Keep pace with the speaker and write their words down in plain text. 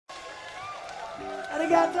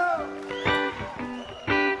Arigato.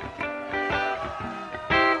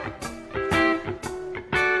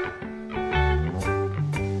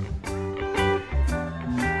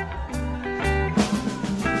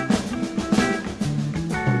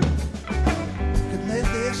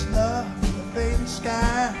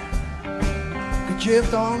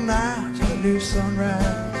 Drift all night to the new sunrise.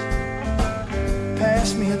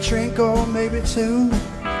 Pass me a drink or maybe two.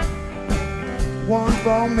 One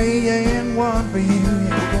for me and one for you.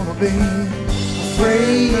 You're gonna be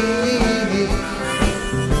free,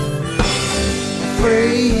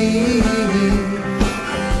 free,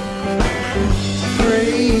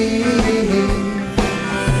 free,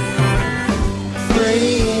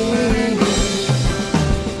 free.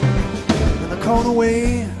 And the corner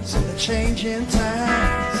winds and the changing tides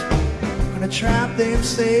gonna trap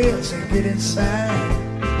themselves and get inside.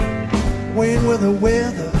 When will the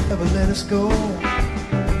weather ever let us go?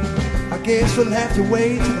 I guess we'll have to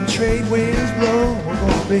wait till the trade winds blow. We're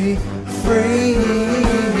gonna be free,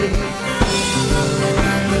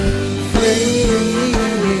 free,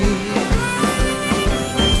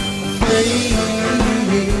 free,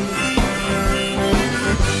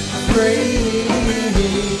 free.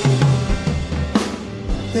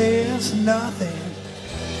 There's nothing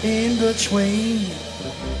in between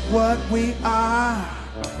what we are,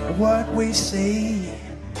 what we see.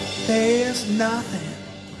 There's nothing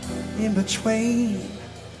in between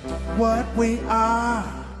what we are,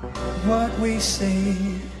 what we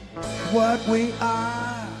see, what we are.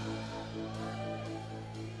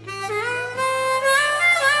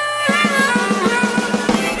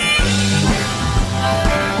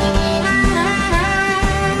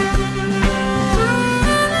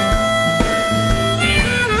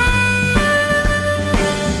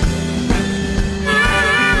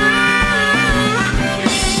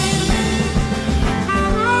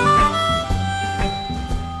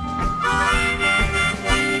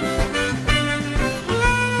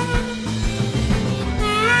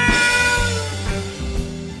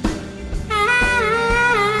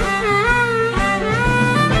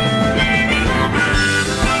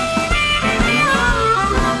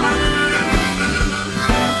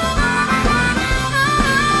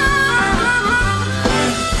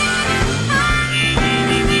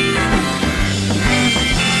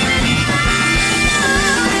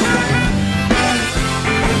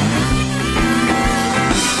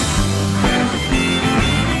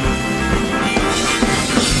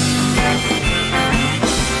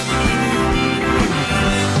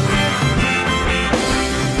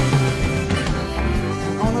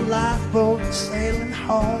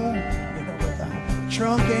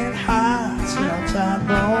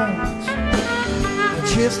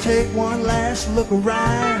 Take one last look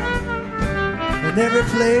around, and every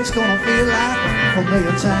place gonna feel like a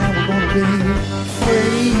familiar time. We're gonna be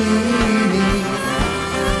free,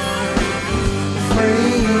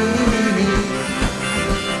 free,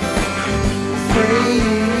 free,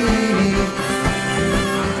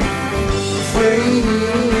 free,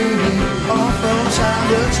 all from time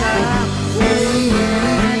to time. Free,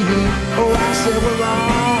 oh I said we're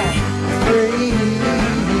all free,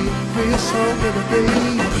 we're so good to be.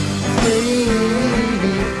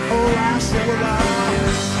 Oh, I said we're all.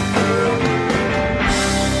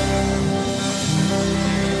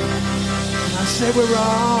 I said we're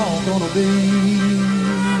all gonna be.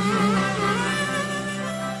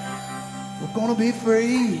 We're gonna be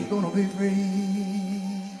free, gonna be free.